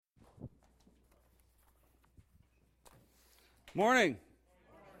Morning.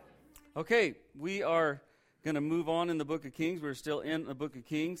 Okay, we are going to move on in the Book of Kings. We're still in the Book of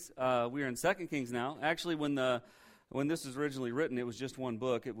Kings. We are in 2 Kings now. Actually, when this was originally written, it was just one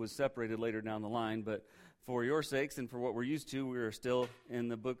book. It was separated later down the line, but for your sakes and for what we're used to, we are still in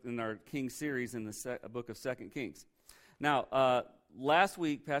the book in our King series in the book of 2 Kings. Now, last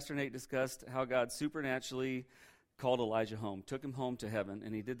week, Pastor Nate discussed how God supernaturally called Elijah home, took him home to heaven,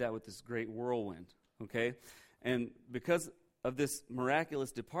 and he did that with this great whirlwind. Okay, and because of this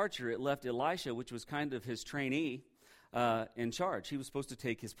miraculous departure, it left Elisha, which was kind of his trainee, in charge. He was supposed to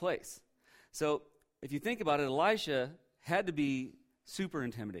take his place. So if you think about it, Elisha had to be super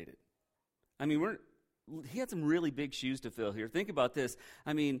intimidated. I mean, he had some really big shoes to fill here. Think about this.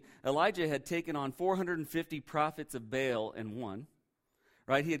 I mean, Elijah had taken on 450 prophets of Baal and won,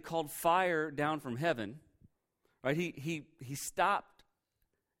 right? He had called fire down from heaven, right? He stopped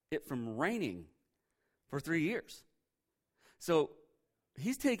it from raining for 3 years. So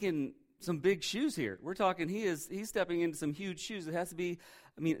he's taking some big shoes here. We're talking he's stepping into some huge shoes. It has to be,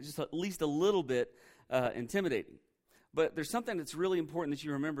 just at least a little bit intimidating. But there's something that's really important that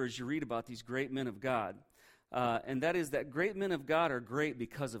you remember as you read about these great men of God, and that is that great men of God are great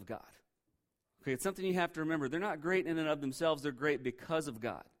because of God. Okay, it's something you have to remember. They're not great in and of themselves. They're great because of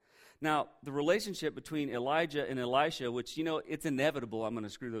God. Now, the relationship between Elijah and Elisha, which, it's inevitable. I'm going to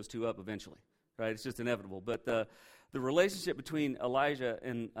screw those two up eventually, right? It's just inevitable. But the relationship between Elijah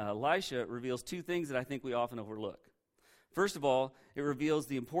and Elisha reveals two things that I think we often overlook. First of all, it reveals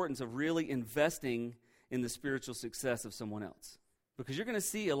the importance of really investing in the spiritual success of someone else. Because you're going to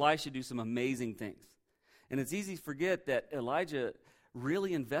see Elisha do some amazing things. And it's easy to forget that Elijah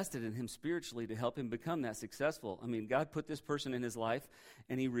really invested in him spiritually to help him become that successful. God put this person in his life,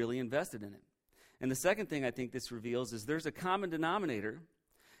 and he really invested in him. And the second thing I think this reveals is there's a common denominator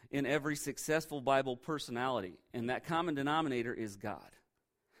in every successful Bible personality, and that common denominator is God.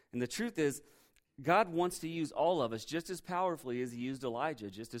 And the truth is, God wants to use all of us just as powerfully as he used Elijah,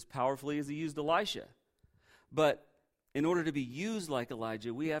 just as powerfully as he used Elisha. But in order to be used like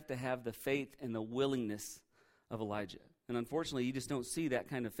Elijah, we have to have the faith and the willingness of Elijah. And unfortunately, you just don't see that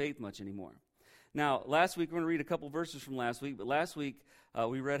kind of faith much anymore. Now, last week, we're going to read a couple verses from last week, but last week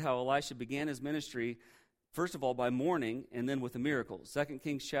we read how Elisha began his ministry first of all, by mourning, and then with a miracle. 2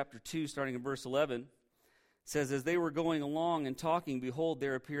 Kings chapter 2, starting in verse 11, says, "As they were going along and talking, behold,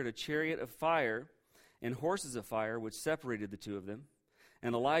 there appeared a chariot of fire and horses of fire, which separated the two of them.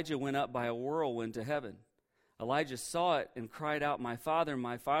 And Elijah went up by a whirlwind to heaven. Elijah saw it and cried out, 'My father,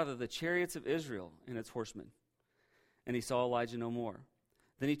 the chariots of Israel and its horsemen.' And he saw Elijah no more.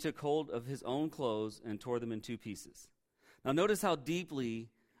 Then he took hold of his own clothes and tore them in two pieces." Now notice how deeply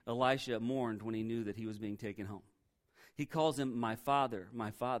Elisha mourned when he knew that he was being taken home. He calls him my father,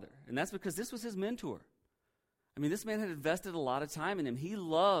 my father. And that's because this was his mentor. This man had invested a lot of time in him. He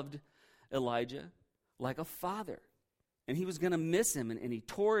loved Elijah like a father. And he was going to miss him. And he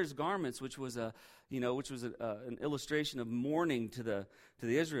tore his garments, which was an illustration of mourning to the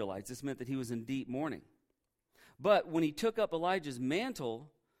Israelites. This meant that he was in deep mourning. But when he took up Elijah's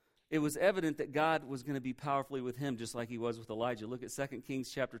mantle, it was evident that God was going to be powerfully with him, just like he was with Elijah. Look at 2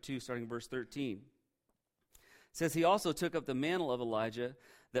 Kings chapter 2, starting in verse 13. It says, "He also took up the mantle of Elijah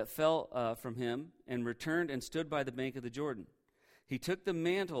that fell from him and returned and stood by the bank of the Jordan. He took the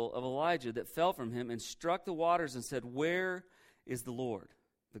mantle of Elijah that fell from him and struck the waters and said, 'Where is the Lord,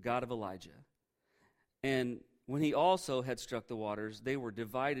 the God of Elijah?' And when he also had struck the waters, they were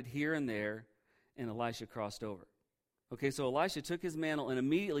divided here and there, and Elisha crossed over." Okay, so Elisha took his mantle and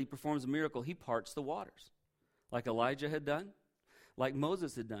immediately performs a miracle. He parts the waters, like Elijah had done, like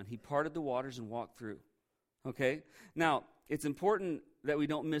Moses had done. He parted the waters and walked through. Okay, now it's important that we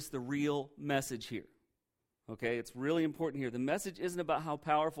don't miss the real message here. Okay, it's really important here. The message isn't about how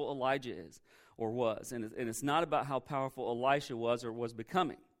powerful Elijah is or was, and it's not about how powerful Elisha was or was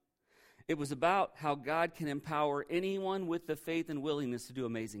becoming. It was about how God can empower anyone with the faith and willingness to do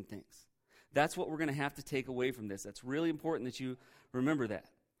amazing things. That's what we're going to have to take away from this. That's really important that you remember that.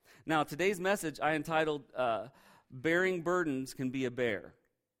 Now, today's message I entitled, "Bearing Burdens Can Be a Bear."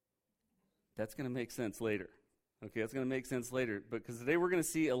 That's going to make sense later. Okay, that's going to make sense later. Because today we're going to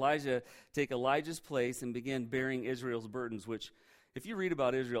see Elijah take Elijah's place and begin bearing Israel's burdens, which, if you read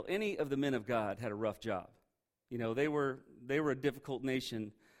about Israel, any of the men of God had a rough job. They were a difficult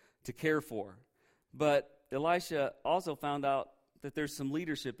nation to care for. But Elisha also found out that there's some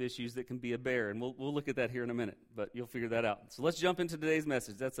leadership issues that can be a bear, and we'll look at that here in a minute, but you'll figure that out. So let's jump into today's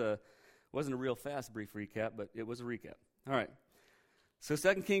message. Wasn't a real fast brief recap, but it was a recap. All right. So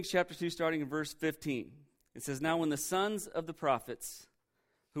 2 Kings chapter 2, starting in verse 15. It says, "Now when the sons of the prophets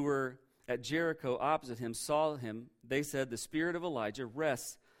who were at Jericho opposite him saw him, they said, "The spirit of Elijah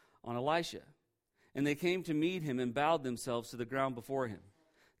rests on Elisha." And they came to meet him and bowed themselves to the ground before him.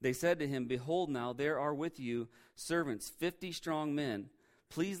 They said to him, "Behold, now there are with you servants, 50 strong men.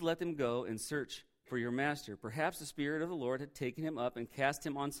 Please let them go and search for your master. Perhaps the Spirit of the Lord had taken him up and cast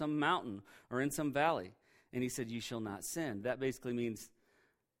him on some mountain or in some valley." And he said, "You shall not send." That basically means,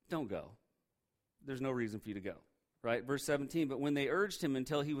 don't go. There's no reason for you to go. Right? Verse 17, but when they urged him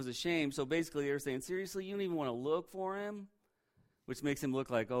until he was ashamed, so basically they were saying, seriously, you don't even want to look for him? Which makes him look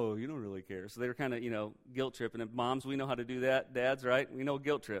like, oh, you don't really care. So they were kind of, guilt tripping. And moms, we know how to do that. Dads, right? We know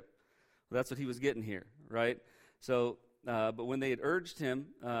guilt trip. Well, that's what he was getting here, right? So, but when they had urged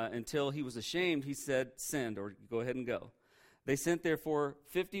him until he was ashamed, he said, "Send," or go ahead and go. They sent therefore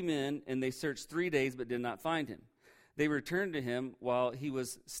 50 men, and they searched 3 days, but did not find him. They returned to him while he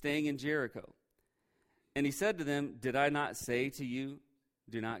was staying in Jericho. And he said to them, "Did I not say to you,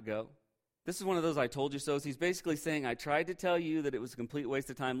 do not go?" This is one of those I told you so's. He's basically saying, I tried to tell you that it was a complete waste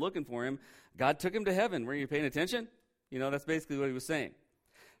of time looking for him. God took him to heaven. Were you paying attention? That's basically what he was saying.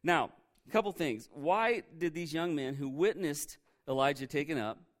 Now, a couple things. Why did these young men who witnessed Elijah taken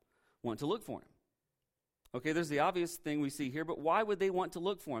up want to look for him? Okay, there's the obvious thing we see here, but why would they want to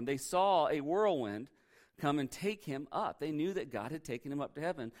look for him? They saw a whirlwind come and take him up. They knew that God had taken him up to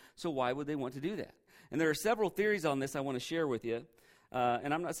heaven, so why would they want to do that? And there are several theories on this I want to share with you.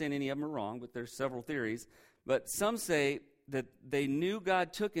 And I'm not saying any of them are wrong, but there's several theories. But some say that they knew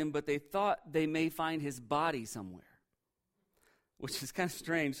God took him, but they thought they may find his body somewhere, which is kind of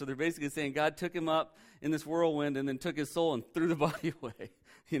strange. So they're basically saying God took him up in this whirlwind and then took his soul and threw the body away,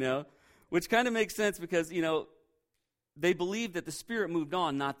 which kind of makes sense because, they believed that the spirit moved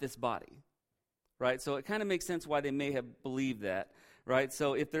on, not this body, right? So it kind of makes sense why they may have believed that. Right,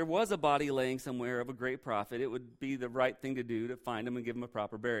 so if there was a body laying somewhere of a great prophet, it would be the right thing to do to find him and give him a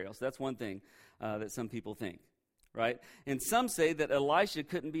proper burial. So that's one thing that some people think, right? And some say that Elisha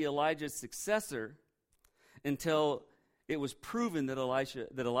couldn't be Elijah's successor until it was proven that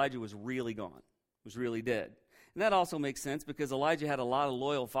Elijah was really gone, was really dead. And that also makes sense because Elijah had a lot of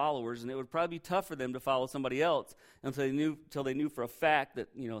loyal followers, and it would probably be tough for them to follow somebody else until they knew for a fact that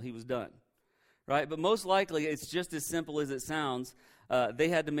he was done. Right? But most likely, it's just as simple as it sounds. They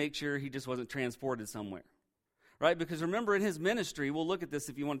had to make sure he just wasn't transported somewhere. Right? Because remember, in his ministry, we'll look at this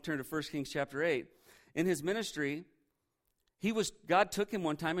if you want to turn to 1 Kings chapter 8. In his ministry, God took him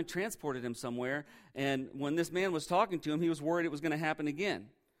one time and transported him somewhere. And when this man was talking to him, he was worried it was going to happen again.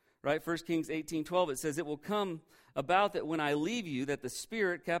 Right? 1 Kings 18:12, it says, "It will come about that when I leave you, that the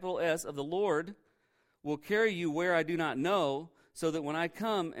Spirit, capital S, of the Lord will carry you where I do not know, so that when I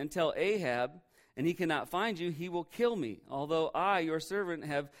come and tell Ahab, and he cannot find you, he will kill me, although I, your servant,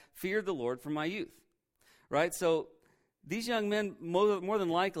 have feared the Lord from my youth." Right? So these young men, more than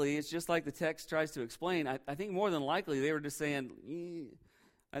likely, it's just like the text tries to explain, I think more than likely they were just saying,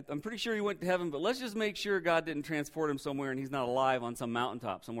 I'm pretty sure he went to heaven, but let's just make sure God didn't transport him somewhere and he's not alive on some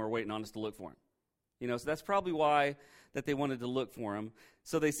mountaintop somewhere waiting on us to look for him. So that's probably why that they wanted to look for him.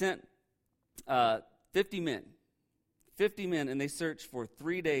 So they sent 50 men, and they searched for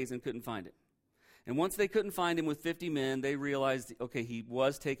 3 days and couldn't find him. And once they couldn't find him with 50 men, they realized, okay, he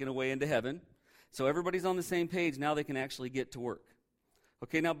was taken away into heaven. So everybody's on the same page. Now they can actually get to work.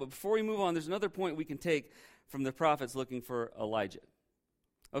 Okay, now, but before we move on, there's another point we can take from the prophets looking for Elijah.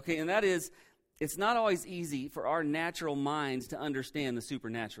 Okay, and that is, it's not always easy for our natural minds to understand the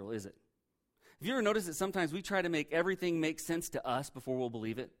supernatural, is it? Have you ever noticed that sometimes we try to make everything make sense to us before we'll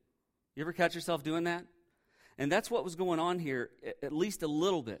believe it? You ever catch yourself doing that? And that's what was going on here, at least a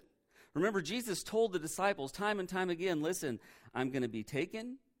little bit. Remember, Jesus told the disciples time and time again, listen, I'm going to be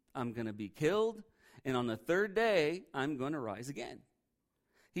taken, I'm going to be killed, and on the third day, I'm going to rise again.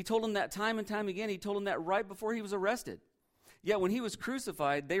 He told them that time and time again. He told them that right before he was arrested. Yet when he was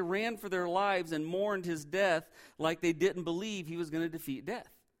crucified, they ran for their lives and mourned his death like they didn't believe he was going to defeat death.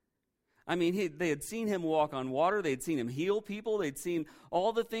 I mean, they had seen him walk on water. They had seen him heal people. They'd seen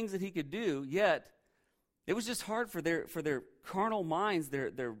all the things that he could do, yet it was just hard for their carnal minds,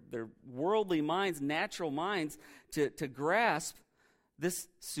 their worldly minds, natural minds, to grasp this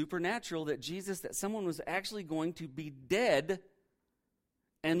supernatural that someone was actually going to be dead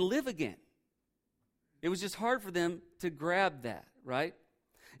and live again. It was just hard for them to grab that, right?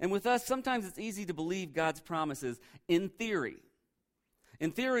 And with us, sometimes it's easy to believe God's promises in theory.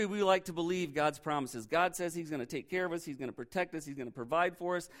 In theory, we like to believe God's promises. God says he's going to take care of us, he's going to protect us, he's going to provide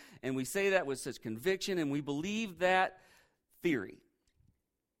for us, and we say that with such conviction, and we believe that theory.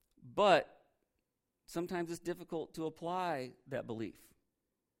 But sometimes it's difficult to apply that belief,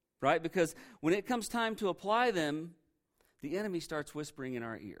 right? Because when it comes time to apply them, the enemy starts whispering in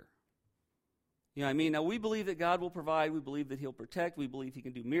our ear. You know what I mean? Now, we believe that God will provide. We believe that he'll protect. We believe he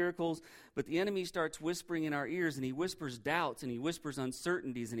can do miracles. But the enemy starts whispering in our ears, and he whispers doubts, and he whispers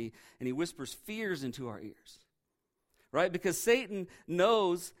uncertainties, and he whispers fears into our ears. Right? Because Satan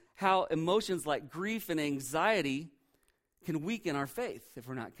knows how emotions like grief and anxiety can weaken our faith if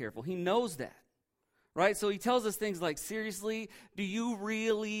we're not careful. He knows that. Right? So he tells us things like, seriously, do you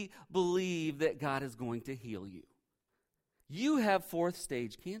really believe that God is going to heal you? You have 4th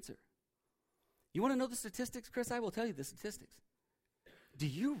stage cancer. You want to know the statistics, Chris? I will tell you the statistics. Do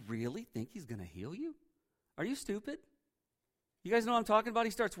you really think he's going to heal you? Are you stupid? You guys know what I'm talking about?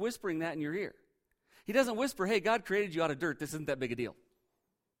 He starts whispering that in your ear. He doesn't whisper, hey, God created you out of dirt. This isn't that big a deal.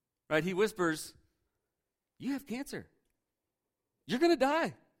 Right? He whispers, you have cancer. You're going to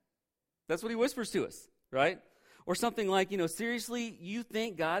die. That's what he whispers to us, right? Or something like, seriously, you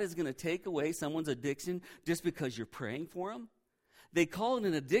think God is going to take away someone's addiction just because you're praying for him? They call it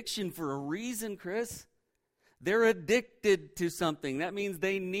an addiction for a reason, Chris. They're addicted to something. That means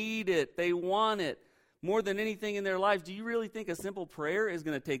they need it. They want it more than anything in their lives. Do you really think a simple prayer is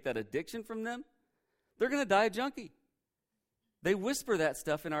going to take that addiction from them? They're going to die a junkie. They whisper that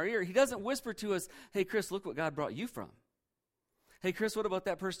stuff in our ear. He doesn't whisper to us, hey, Chris, look what God brought you from. Hey, Chris, what about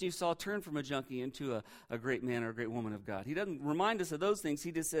that person you saw turn from a junkie into a great man or a great woman of God? He doesn't remind us of those things.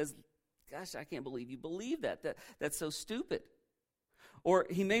 He just says, gosh, I can't believe you believe that. That's so stupid. Or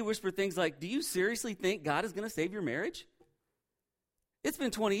he may whisper things like, do you seriously think God is going to save your marriage? It's been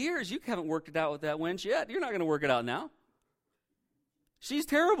 20 years. You haven't worked it out with that wench yet. You're not going to work it out now. She's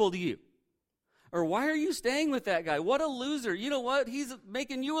terrible to you. Or why are you staying with that guy? What a loser. You know what? He's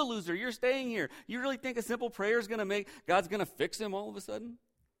making you a loser. You're staying here. You really think a simple prayer is going to make God's going to fix him all of a sudden?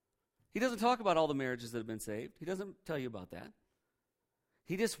 He doesn't talk about all the marriages that have been saved. He doesn't tell you about that.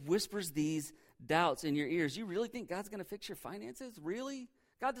 He just whispers these doubts in your ears. You really think God's going to fix your finances? Really?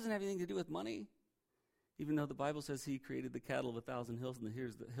 God doesn't have anything to do with money. Even though the Bible says he created the cattle of 1,000 hills and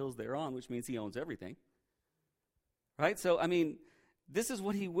the hills thereon, which means he owns everything. Right? So, this is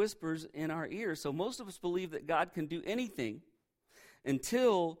what he whispers in our ears. So most of us believe that God can do anything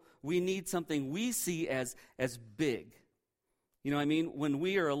until we need something we see as big. You know what I mean? When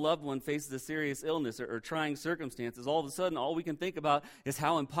we or a loved one faces a serious illness or trying circumstances, all of a sudden, all we can think about is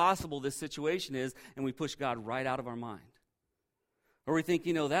how impossible this situation is, and we push God right out of our mind. Or we think,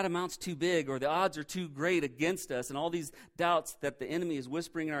 that amount's too big, or the odds are too great against us, and all these doubts that the enemy is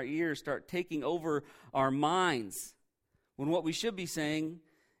whispering in our ears start taking over our minds. When what we should be saying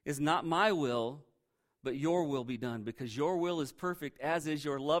is not my will, but your will be done, because your will is perfect, as is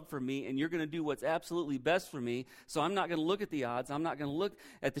your love for me, and you're going to do what's absolutely best for me. So I'm not going to look at the odds. I'm not going to look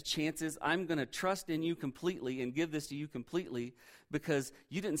at the chances. I'm going to trust in you completely and give this to you completely, because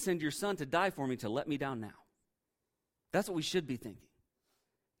you didn't send your son to die for me to let me down now. That's what we should be thinking.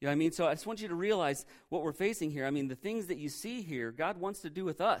 You know what I mean? So I just want you to realize what we're facing here. The things that you see here, God wants to do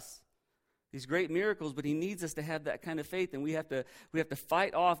with us. These great miracles, but he needs us to have that kind of faith, and we have to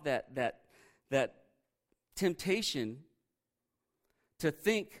fight off that temptation to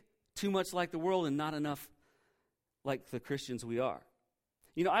think too much like the world and not enough like the Christians we are.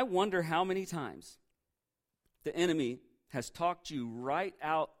 I wonder how many times the enemy has talked you right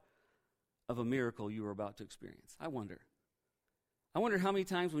out of a miracle you were about to experience. I wonder how many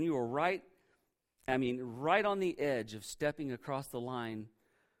times when you were right on the edge of stepping across the line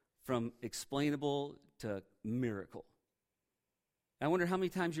from explainable to miracle. I wonder how many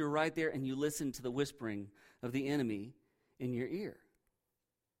times you were right there and you listened to the whispering of the enemy in your ear.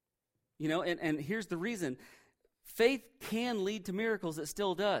 And here's the reason. Faith can lead to miracles, it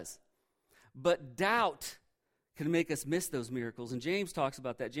still does. But doubt can make us miss those miracles. And James talks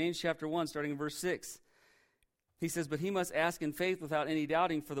about that. James chapter 1, starting in verse 6. He says, but he must ask in faith without any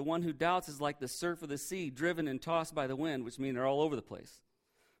doubting, for the one who doubts is like the surf of the sea, driven and tossed by the wind, which means they're all over the place.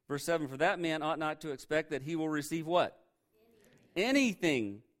 Verse 7, for that man ought not to expect that he will receive what?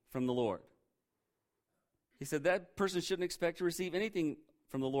 Anything from the Lord. He said that person shouldn't expect to receive anything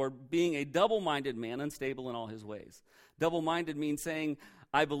from the Lord, being a double-minded man, unstable in all his ways. Double-minded means saying,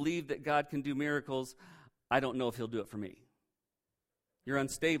 I believe that God can do miracles. I don't know if he'll do it for me. You're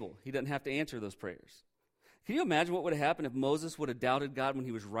unstable. He doesn't have to answer those prayers. Can you imagine what would have happened if Moses would have doubted God when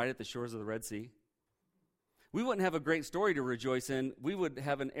he was right at the shores of the Red Sea? We wouldn't have a great story to rejoice in. We would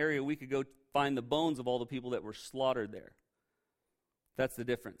have an area we could go find the bones of all the people that were slaughtered there. That's the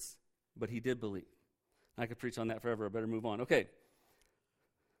difference. But he did believe. I could preach on that forever. I better move on. Okay.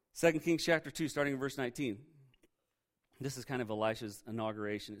 2 Kings chapter 2, starting in verse 19. This is kind of Elisha's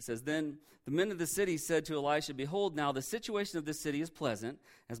inauguration. It says, then the men of the city said to Elisha, behold, now the situation of this city is pleasant,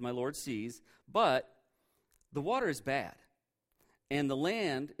 as my Lord sees, but the water is bad, and the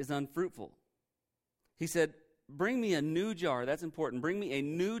land is unfruitful. He said, bring me a new jar. That's important. Bring me a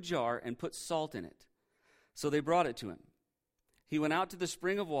new jar and put salt in it. So they brought it to him. He went out to the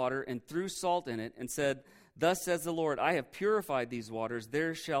spring of water and threw salt in it and said, thus says the Lord, I have purified these waters.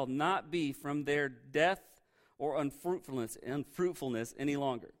 There shall not be from their death or unfruitfulness any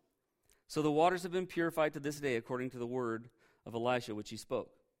longer. So the waters have been purified to this day according to the word of Elisha, which he spoke.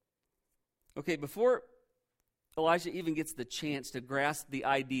 Okay, before Elisha even gets the chance to grasp the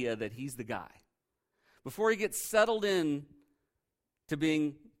idea that he's the guy, before he gets settled in to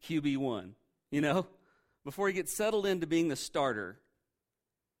being QB1, before he gets settled into being the starter,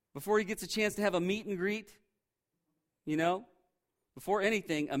 before he gets a chance to have a meet and greet, before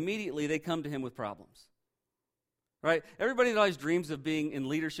anything, immediately they come to him with problems. Right? Everybody that always dreams of being in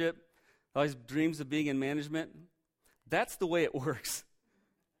leadership, always dreams of being in management, that's the way it works.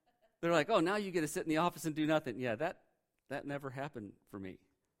 They're like, oh, now you get to sit in the office and do nothing. Yeah, that never happened for me.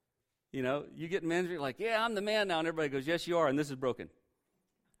 You get in management, you're like, yeah, I'm the man now. And everybody goes, yes, you are, and this is broken.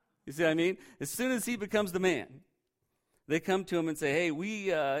 You see what I mean? As soon as he becomes the man, they come to him and say,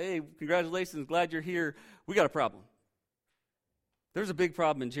 hey, congratulations, glad you're here. We got a problem. There's a big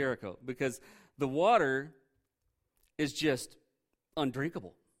problem in Jericho because the water is just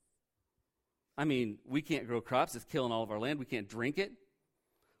undrinkable. I mean, we can't grow crops. It's killing all of our land. We can't drink it.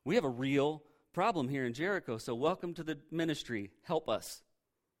 We have a real problem here in Jericho, so welcome to the ministry. Help us.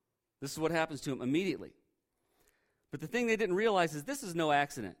 This is what happens to him immediately. But the thing they didn't realize is this is no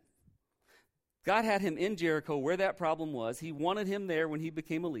accident. God had him in Jericho where that problem was. He wanted him there when he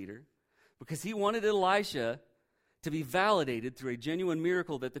became a leader because he wanted Elisha to be validated through a genuine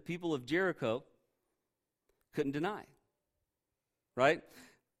miracle that the people of Jericho couldn't deny. Right?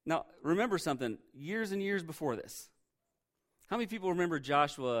 Now, remember something. Years and years before this, how many people remember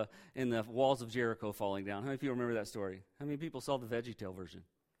Joshua and the walls of Jericho falling down? How many people remember that story? How many people saw the VeggieTale version?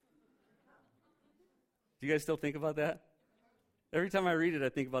 Do you guys still think about that? Every time I read it, I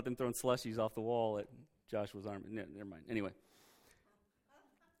think about them throwing slushies off the wall at Joshua's army. Never mind. Anyway.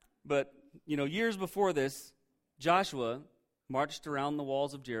 But, years before this, Joshua marched around the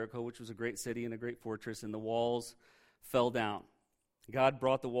walls of Jericho, which was a great city and a great fortress, and the walls fell down. God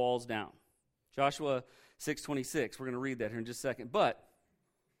brought the walls down. Joshua 6:26, we're going to read that here in just a second. But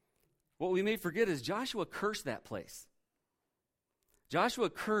what we may forget is Joshua cursed that place. Joshua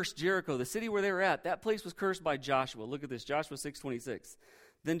cursed Jericho, the city where they were at. That place was cursed by Joshua. Look at this, Joshua 6:26.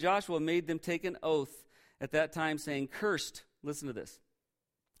 Then Joshua made them take an oath at that time, saying, cursed, listen to this,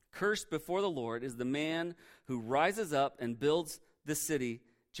 cursed before the Lord is the man who rises up and builds this city,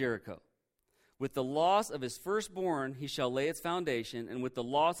 Jericho. With the loss of his firstborn, he shall lay its foundation, and with the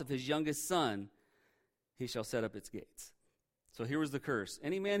loss of his youngest son, he shall set up its gates. So here was the curse.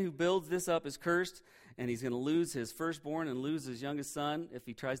 Any man who builds this up is cursed, and he's going to lose his firstborn and lose his youngest son if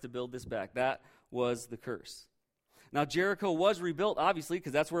he tries to build this back. That was the curse. Now, Jericho was rebuilt, obviously,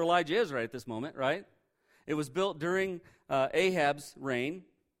 because that's where Elijah is right at this moment, right? It was built during Ahab's reign,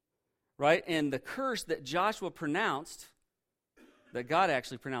 right? And the curse that Joshua pronounced, that God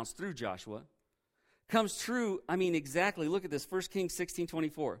actually pronounced through Joshua, comes true, exactly. Look at this, 1 Kings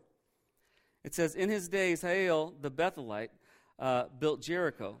 16:24. It says, in his days, Hazael the Bethelite built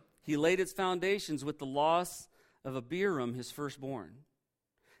Jericho. He laid its foundations with the loss of Abiram, his firstborn,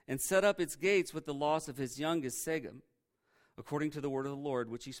 and set up its gates with the loss of his youngest, Segub, according to the word of the Lord,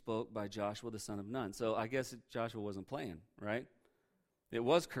 which he spoke by Joshua the son of Nun. So I guess Joshua wasn't playing, right? It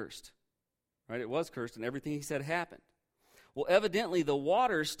was cursed, right? It was cursed, and everything he said happened. Well, evidently, the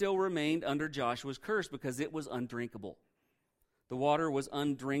water still remained under Joshua's curse because it was undrinkable. The water was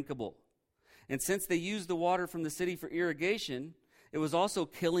undrinkable. And since they used the water from the city for irrigation, it was also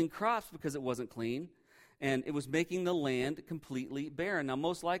killing crops because it wasn't clean, and it was making the land completely barren. Now,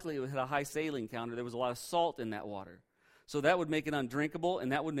 most likely, it had a high saline counter. There was a lot of salt in that water. So that would make it undrinkable,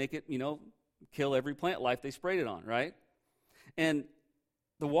 and that would make it, kill every plant life they sprayed it on, right? And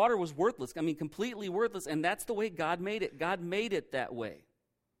the water was worthless, completely worthless, and that's the way God made it. God made it that way.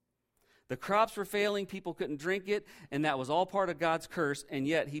 The crops were failing, people couldn't drink it, and that was all part of God's curse, and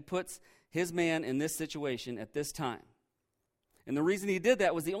yet he puts his man in this situation at this time. And the reason he did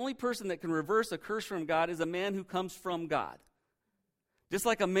that was the only person that can reverse a curse from God is a man who comes from God. Just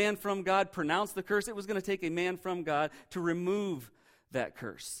like a man from God pronounced the curse, it was going to take a man from God to remove that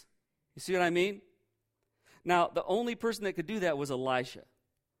curse. You see what I mean? Now, the only person that could do that was Elisha.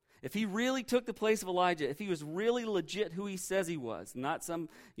 If he really took the place of Elijah, if he was really legit who he says he was, not some,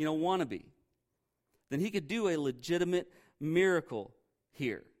 wannabe, then he could do a legitimate miracle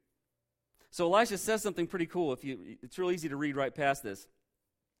here. So Elisha says something pretty cool. It's real easy to read right past this.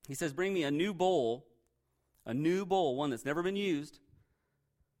 He says, bring me a new bowl, one that's never been used,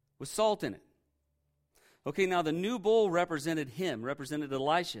 with salt in it. Okay, now the new bull represented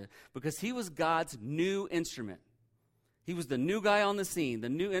Elisha, because he was God's new instrument. He was the new guy on the scene, the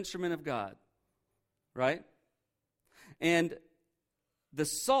new instrument of God, right? And the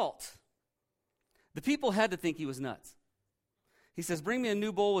salt, the people had to think he was nuts. He says, bring me a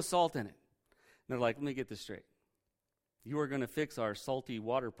new bowl with salt in it. And they're like, let me get this straight. You are going to fix our salty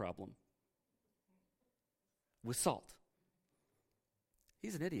water problem with salt.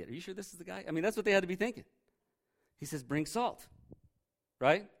 He's an idiot. Are you sure this is the guy? I mean, that's what they had to be thinking. He says, bring salt,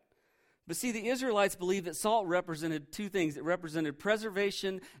 right? But see, the Israelites believed that salt represented two things. It represented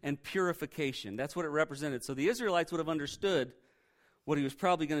preservation and purification. That's what it represented. So the Israelites would have understood what he was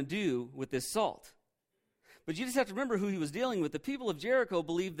probably going to do with this salt. But you just have to remember who he was dealing with. The people of Jericho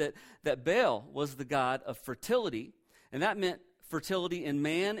believed that Baal was the god of fertility, and that meant fertility in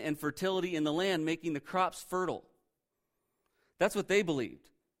man and fertility in the land, making the crops fertile. That's what they believed,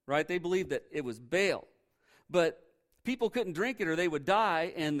 right? They believed that it was Baal. But people couldn't drink it or they would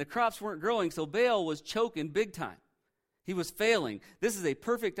die, and the crops weren't growing, so Baal was choking big time. He was failing. This is a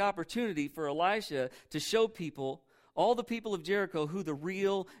perfect opportunity for Elisha to show people, all the people of Jericho, who the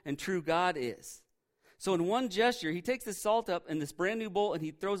real and true God is. So in one gesture, he takes this salt up in this brand new bowl and he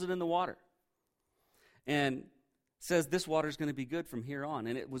throws it in the water. And says this water is going to be good from here on.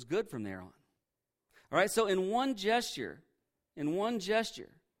 And it was good from there on. All right, so in one gesture,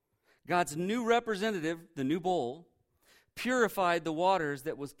 God's new representative, the new bowl, purified the waters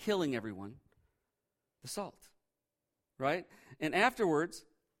that was killing everyone, the salt. Right? And afterwards,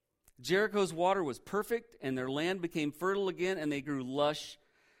 Jericho's water was perfect and their land became fertile again and they grew lush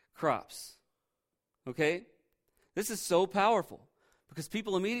crops. Okay? This is so powerful because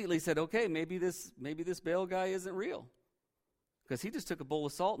people immediately said, okay, maybe this Baal guy isn't real. Because he just took a bowl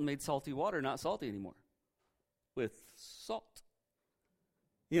of salt and made salty water not salty anymore. With salt.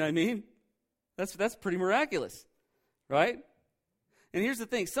 You know what I mean? That's pretty miraculous. Right? And here's the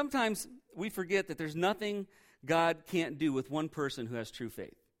thing. Sometimes we forget that there's nothing God can't do with one person who has true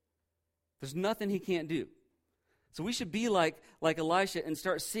faith. There's nothing he can't do. So we should be like Elisha and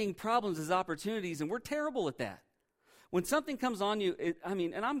start seeing problems as opportunities, and we're terrible at that. When something comes on you,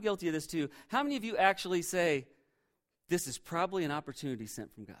 and I'm guilty of this too, how many of you actually say, this is probably an opportunity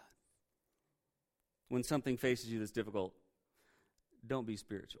sent from God? When something faces you that's difficult, don't be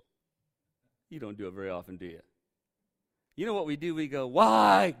spiritual. You don't do it very often, do you? You know what we do? We go,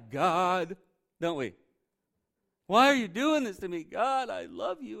 why, God? Don't we? Why are you doing this to me? God, I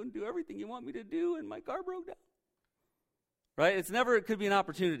love you and do everything you want me to do, and my car broke down. Right? It could be an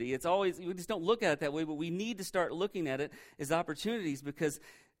opportunity. It's always, we just don't look at it that way, but we need to start looking at it as opportunities, because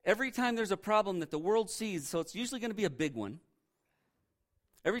every time there's a problem that the world sees, so it's usually going to be a big one.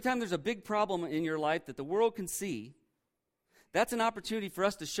 Every time there's a big problem in your life that the world can see, that's an opportunity for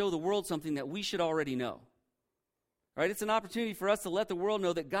us to show the world something that we should already know. Right? It's an opportunity for us to let the world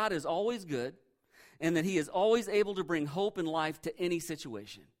know that God is always good and that he is always able to bring hope and life to any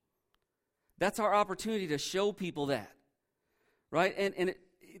situation. That's our opportunity to show people that. Right? And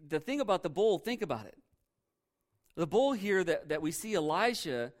the thing about the bowl, think about it. The bowl here that we see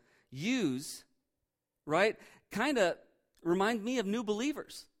Elisha use, right, kind of remind me of new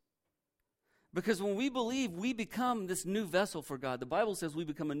believers. Because when we believe, we become this new vessel for God. The Bible says we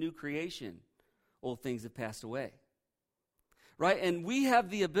become a new creation. Old things have passed away. Right? And we have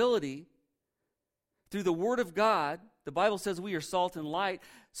the ability, through the Word of God, the Bible says we are salt and light,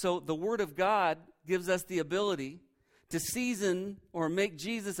 so the Word of God gives us the ability to season or make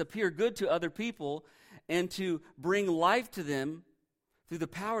Jesus appear good to other people and to bring life to them through the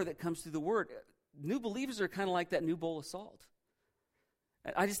power that comes through the Word. New believers are kind of like that new bowl of salt.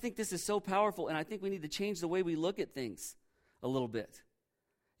 I just think this is so powerful, and I think we need to change the way we look at things a little bit.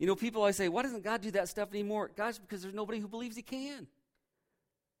 You know, people always say, why doesn't God do that stuff anymore? Gosh, because there's nobody who believes he can.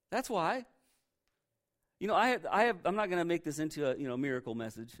 That's why. You know, I'm not going to make this into a miracle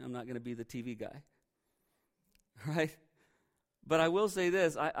message. I'm not going to be the TV guy. Right? But I will say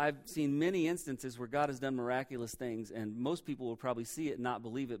this, I've seen many instances where God has done miraculous things, and most people will probably see it and not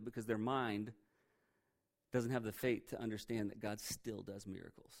believe it because their mind doesn't have the faith to understand that God still does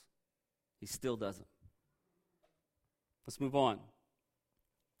miracles. He still does them. Let's move on.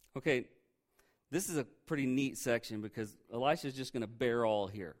 Okay, this is a pretty neat section because Elisha is just going to bear all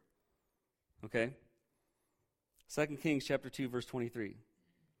here. Okay? 2 Kings chapter 2, verse 23.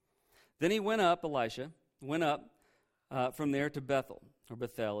 Then he went up, Elisha, from there to Bethel, or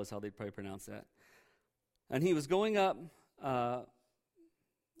Bethel is how they'd probably pronounce that. And he was going up, and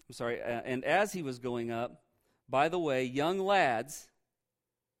as he was going up, by the way, young lads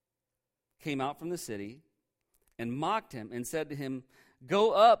came out from the city and mocked him and said to him,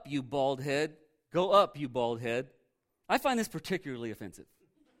 "Go up, you bald head, Go up, you bald head. I find this particularly offensive.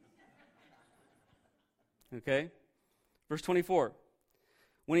 Okay? Verse 24.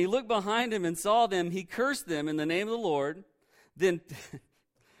 When he looked behind him and saw them, he cursed them in the name of the Lord. Then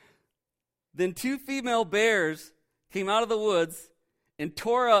 2 female bears came out of the woods and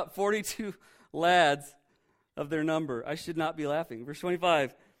tore up 42 lads of their number. I should not be laughing. Verse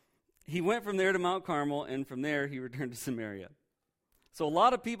 25. He went from there to Mount Carmel, and from there he returned to Samaria. So a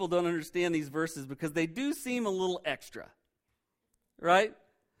lot of people don't understand these verses because they do seem a little extra, right?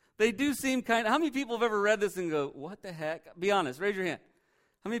 They do seem how many people have ever read this and go, what the heck? Be honest, raise your hand.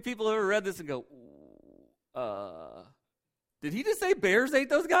 How many people have ever read this and go, did he just say bears ate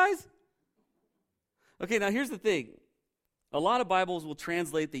those guys? Okay, now here's the thing. A lot of Bibles will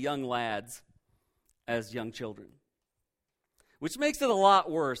translate the young lads as young children, which makes it a lot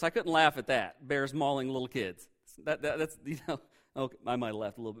worse. I couldn't laugh at that, bears mauling little kids. That's, okay, I might have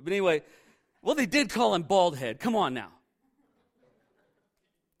laughed a little bit. But anyway, well, they did call him bald head. Come on now.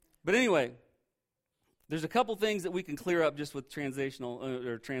 But anyway, there's a couple things that we can clear up just with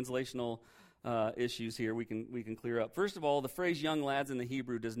translational issues here. We can clear up. First of all, the phrase young lads in the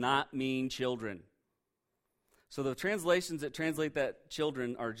Hebrew does not mean children. So the translations that translate that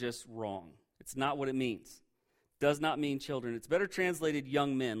children are just wrong. It's not what it means. Does not mean children. It's better translated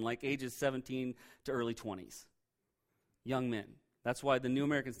young men, like ages 17 to early 20s. Young men. That's why the New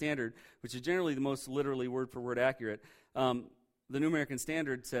American Standard, which is generally the most literally word-for-word accurate, the New American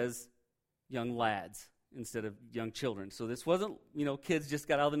Standard says young lads instead of young children. So this wasn't, kids just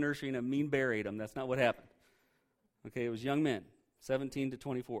got out of the nursery and a mean bear ate them. That's not what happened. Okay, it was young men, 17 to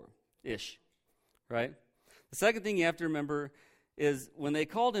 24-ish, right? The second thing you have to remember is when they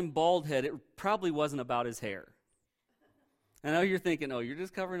called him bald head, it probably wasn't about his hair. I know you're thinking, you're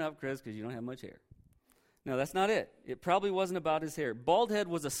just covering up, Chris, because you don't have much hair. No, that's not it. It probably wasn't about his hair. Bald head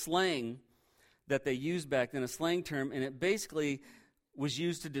was a slang that they used back then, a slang term, and it basically was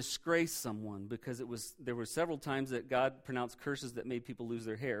used to disgrace someone because there were several times that God pronounced curses that made people lose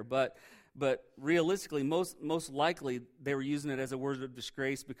their hair. But realistically, most likely, they were using it as a word of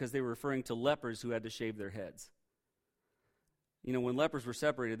disgrace because they were referring to lepers who had to shave their heads. When lepers were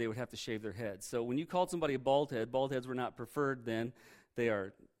separated, they would have to shave their heads. So when you called somebody a bald heads were not preferred then. They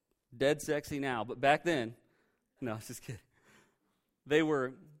are dead sexy now. But back then, no, just kidding.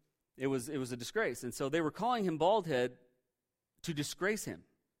 It was a disgrace. And so they were calling him bald head to disgrace him.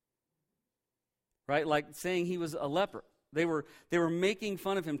 Right? Like saying he was a leper. They were making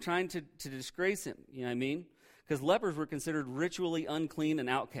fun of him, trying to disgrace him. You know what I mean? Because lepers were considered ritually unclean and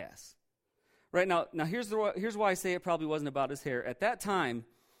outcasts. Right, now here's why I say it probably wasn't about his hair. At that time,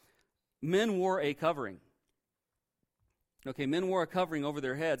 men wore a covering. Okay, men wore a covering over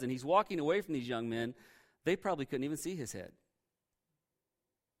their heads, and he's walking away from these young men. They probably couldn't even see his head.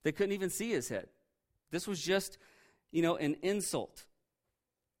 They couldn't even see his head. This was just, an insult.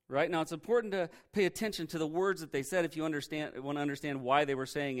 Right, now it's important to pay attention to the words that they said if you want to understand why they were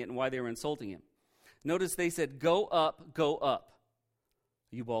saying it and why they were insulting him. Notice they said, go up,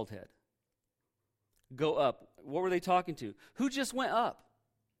 you bald head. Go up. What were they talking to? Who just went up?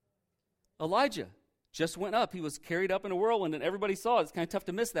 Elijah just went up. He was carried up in a whirlwind, and everybody saw it. It's kind of tough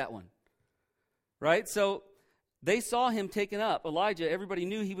to miss that one. Right? So they saw him taken up. Elijah, everybody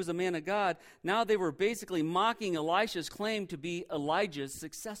knew he was a man of God. Now they were basically mocking Elisha's claim to be Elijah's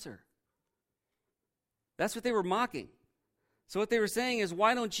successor. That's what they were mocking. So what they were saying is,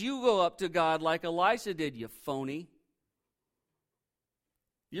 why don't you go up to God like Elisha did, you phony?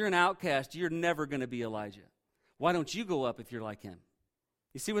 You're an outcast. You're never going to be Elijah. Why don't you go up if you're like him?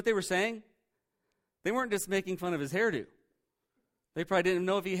 You see what they were saying? They weren't just making fun of his hairdo. They probably didn't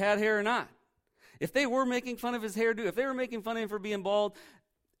know if he had hair or not. If they were making fun of his hairdo, if they were making fun of him for being bald,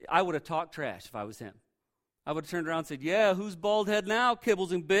 I would have talked trash if I was him. I would have turned around and said, yeah, who's bald head now,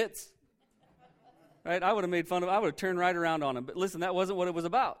 kibbles and bits? Right? I would have made fun of him. I would have turned right around on him. But listen, that wasn't what it was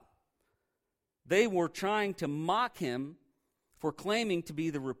about. They were trying to mock him for claiming to be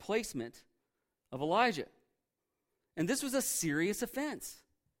the replacement of Elijah. And this was a serious offense.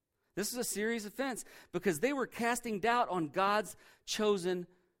 This is a serious offense because they were casting doubt on God's chosen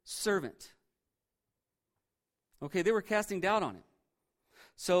servant. Okay, they were casting doubt on him.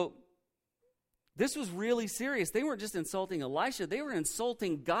 So this was really serious. They weren't just insulting Elisha, they were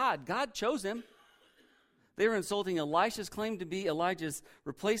insulting God. God chose him. They were insulting Elisha's claim to be Elijah's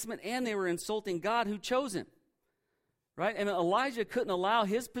replacement, and they were insulting God who chose him. Right? And Elijah couldn't allow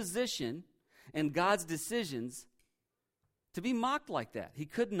his position and God's decisions to be mocked like that. He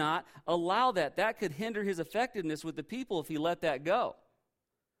could not allow that. That could hinder his effectiveness with the people if he let that go.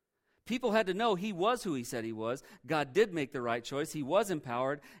 People had to know he was who he said he was. God did make the right choice. He was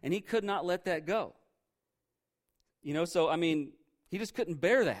empowered, and he could not let that go. So, he just couldn't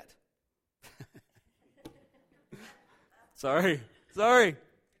bear that. Sorry.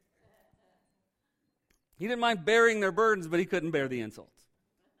 He didn't mind bearing their burdens, but he couldn't bear the insults.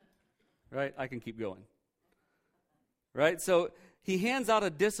 Right? I can keep going. Right? So, he hands out a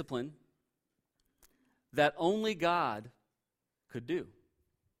discipline that only God could do.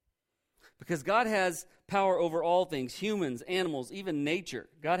 Because God has power over all things, humans, animals, even nature.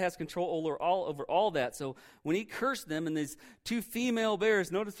 God has control over all that. So when he cursed them and these two female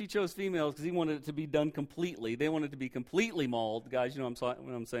bears, notice he chose females because he wanted it to be done completely. They wanted it to be completely mauled. Guys, you know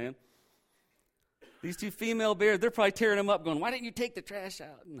what I'm saying? These two female bears, they're probably tearing them up going, why didn't you take the trash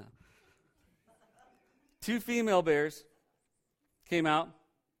out? No. Two female bears came out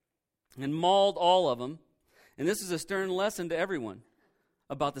and mauled all of them. And this is a stern lesson to everyone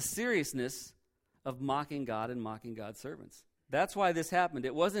about the seriousness of mocking God and mocking God's servants. That's why this happened.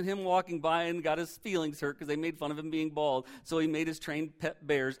 It wasn't him walking by and got his feelings hurt because they made fun of him being bald, so he made his trained pet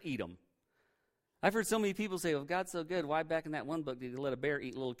bears eat them. I've heard so many people say, well, God's so good, why back in that one book did he let a bear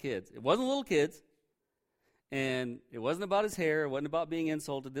eat little kids? It wasn't little kids, and it wasn't about his hair, it wasn't about being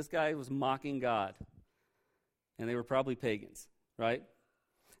insulted. This guy was mocking God, and they were probably pagans, right?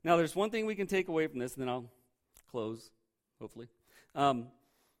 Now, there's one thing we can take away from this, and then I'll close, hopefully.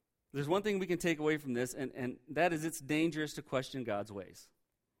 There's one thing we can take away from this, and that is it's dangerous to question God's ways.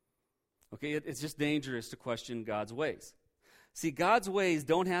 Okay, it's just dangerous to question God's ways. See, God's ways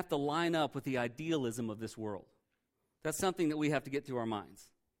don't have to line up with the idealism of this world. That's something that we have to get through our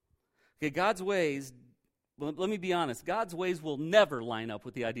minds. Okay, God's ways, well, let me be honest, God's ways will never line up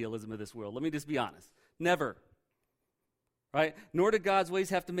with the idealism of this world. Let me just be honest. Never. Right? Nor do God's ways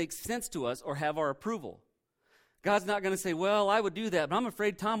have to make sense to us or have our approval. God's not going to say, well, I would do that, but I'm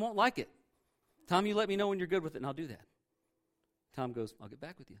afraid Tom won't like it. Tom, you let me know when you're good with it, and I'll do that. Tom goes, I'll get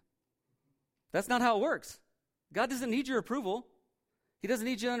back with you. That's not how it works. God doesn't need your approval. He doesn't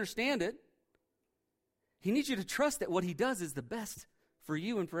need you to understand it. He needs you to trust that what he does is the best for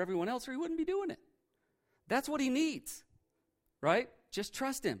you and for everyone else, or he wouldn't be doing it. That's what he needs, right? Just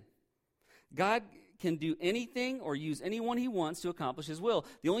trust him. God can do anything or use anyone he wants to accomplish his will.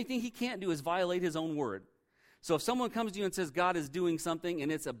 The only thing he can't do is violate his own word. So if someone comes to you and says God is doing something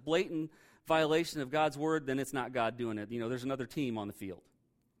and it's a blatant violation of God's word, then it's not God doing it. There's another team on the field.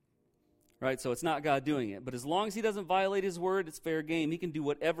 Right? So it's not God doing it. But as long as he doesn't violate his word, it's fair game. He can do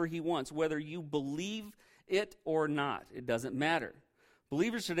whatever he wants, whether you believe it or not. It doesn't matter.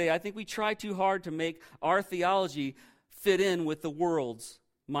 Believers today, I think we try too hard to make our theology fit in with the world's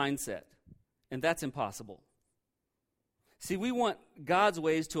mindset. And that's impossible. See, we want God's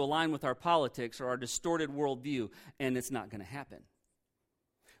ways to align with our politics or our distorted worldview, and it's not going to happen.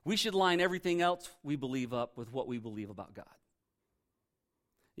 We should line everything else we believe up with what we believe about God.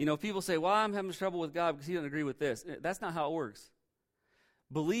 People say, well, I'm having trouble with God because he doesn't agree with this. That's not how it works.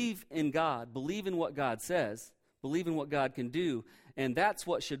 Believe in God. Believe in what God says. Believe in what God can do, and that's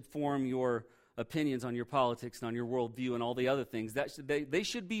what should form your opinions on your politics and on your worldview and all the other things. They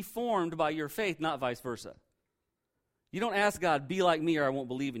should be formed by your faith, not vice versa. You don't ask God, be like me or I won't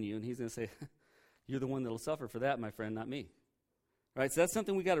believe in you. And he's going to say, you're the one that will suffer for that, my friend, not me. Right? So that's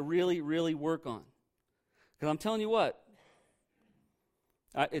something we got to really, really work on. Because I'm telling you what,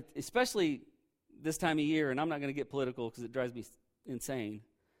 especially this time of year, and I'm not going to get political because it drives me insane,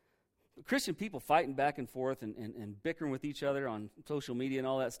 Christian people fighting back and forth and bickering with each other on social media and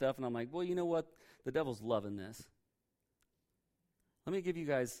all that stuff. And I'm like, well, you know what? The devil's loving this. Let me give you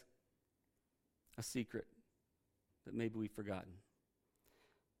guys a secret that maybe we've forgotten.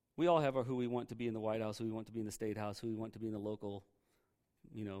 We all have who we want to be in the White House, who we want to be in the State House, who we want to be in the local,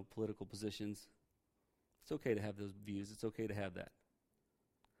 political positions. It's okay to have those views. It's okay to have that.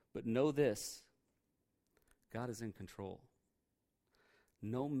 But know this, God is in control.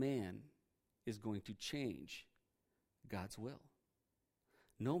 No man is going to change God's will.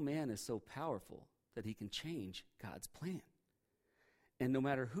 No man is so powerful that he can change God's plan. And no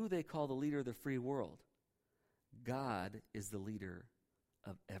matter who they call the leader of the free world, God is the leader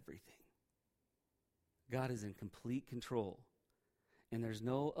of everything. God is in complete control. And there's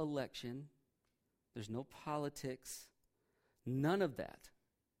no election, there's no politics, none of that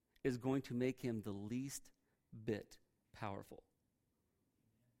is going to make him the least bit powerful.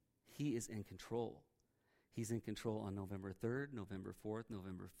 He is in control. He's in control on November 3rd, November 4th,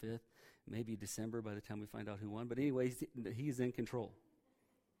 November 5th, maybe December by the time we find out who won. But anyway, he's in control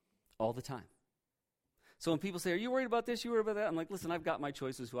all the time. So when people say, are you worried about this, you worried about that? I'm like, listen, I've got my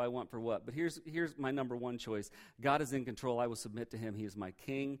choices, who I want for what. But here's my number one choice. God is in control. I will submit to him. He is my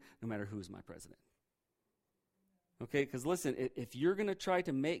king, no matter who is my president. Okay, because listen, if you're going to try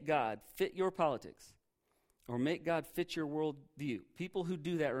to make God fit your politics or make God fit your worldview, people who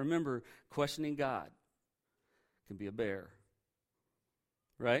do that, remember, questioning God can be a bear.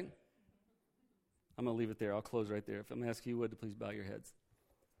 Right? I'm going to leave it there. I'll close right there. If I'm asking you would, to please bow your heads.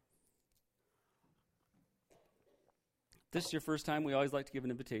 If this is your first time, we always like to give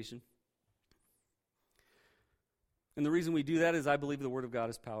an invitation. And the reason we do that is I believe the Word of God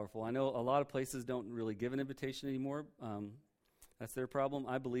is powerful. I know a lot of places don't really give an invitation anymore. That's their problem.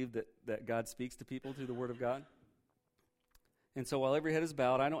 I believe that God speaks to people through the Word of God. And so while every head is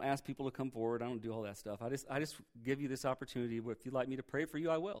bowed, I don't ask people to come forward. I don't do all that stuff. I just give you this opportunity. If you'd like me to pray for you,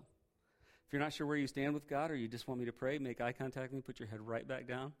 I will. If you're not sure where you stand with God or you just want me to pray, make eye contact with me, put your head right back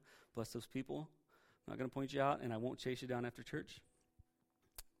down. Bless those people. I'm not going to point you out, and I won't chase you down after church.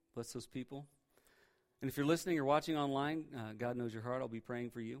 Bless those people. And if you're listening or watching online, God knows your heart. I'll be praying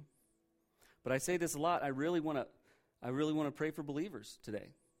for you. But I say this a lot. I really want to pray for believers today,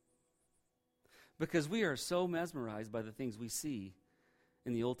 because we are so mesmerized by the things we see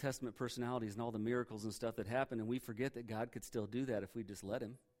in the Old Testament personalities and all the miracles and stuff that happen, and we forget that God could still do that if we just let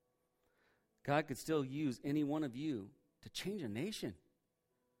him. God could still use any one of you to change a nation.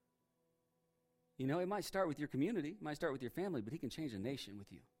 You know, it might start with your community, it might start with your family, but he can change a nation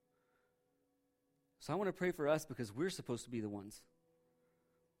with you. So I want to pray for us, because we're supposed to be the ones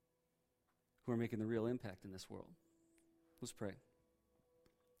who are making the real impact in this world. Let's pray.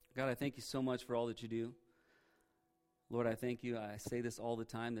 God, I thank you so much for all that you do. Lord, I thank you. I say this all the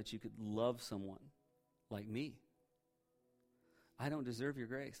time, that you could love someone like me. I don't deserve your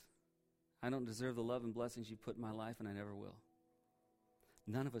grace. I don't deserve the love and blessings you put in my life, and I never will.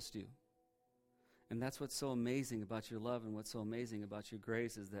 None of us do. And that's what's so amazing about your love, and what's so amazing about your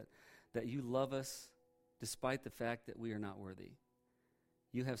grace is that you love us despite the fact that we are not worthy.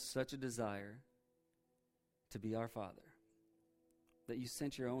 You have such a desire to be our Father that you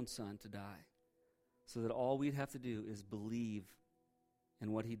sent your own Son to die, so that all we'd have to do is believe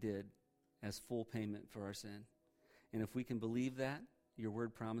in what he did as full payment for our sin. And if we can believe that, your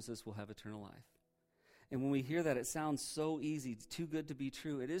word promises we'll have eternal life. And when we hear that, it sounds so easy. It's too good to be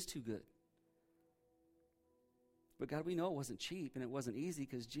true. It is too good. But God, we know it wasn't cheap and it wasn't easy,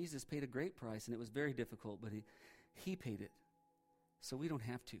 because Jesus paid a great price, and it was very difficult, but he paid it. So we don't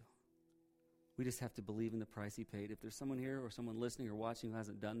have to. We just have to believe in the price he paid. If there's someone here or someone listening or watching who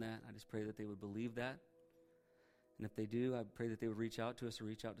hasn't done that, I just pray that they would believe that. And if they do, I pray that they would reach out to us or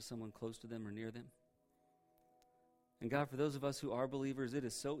reach out to someone close to them or near them. And God, for those of us who are believers, it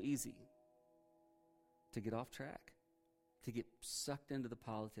is so easy to get off track, to get sucked into the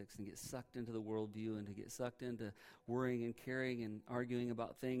politics and get sucked into the worldview and to get sucked into worrying and caring and arguing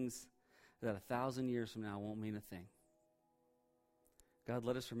about things that 1,000 years from now won't mean a thing. God,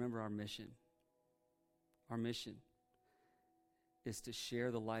 let us remember our mission. Our mission is to share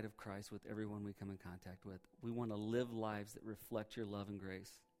the light of Christ with everyone we come in contact with. We want to live lives that reflect your love and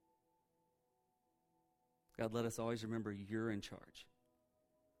grace. God, let us always remember you're in charge.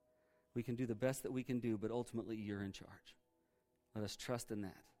 We can do the best that we can do, but ultimately you're in charge. Let us trust in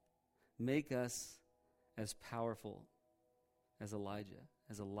that. Make us as powerful as Elijah,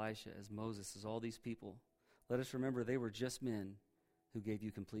 as Elisha, as Moses, as all these people. Let us remember they were just men who gave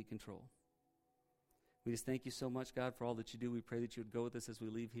you complete control. We just thank you so much, God, for all that you do. We pray that you would go with us as we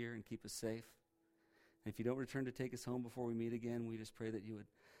leave here and keep us safe. And if you don't return to take us home before we meet again, we just pray that you would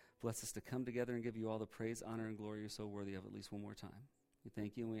bless us to come together and give you all the praise, honor, and glory you're so worthy of at least one more time. We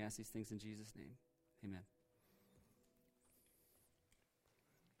thank you, and we ask these things in Jesus' name. Amen.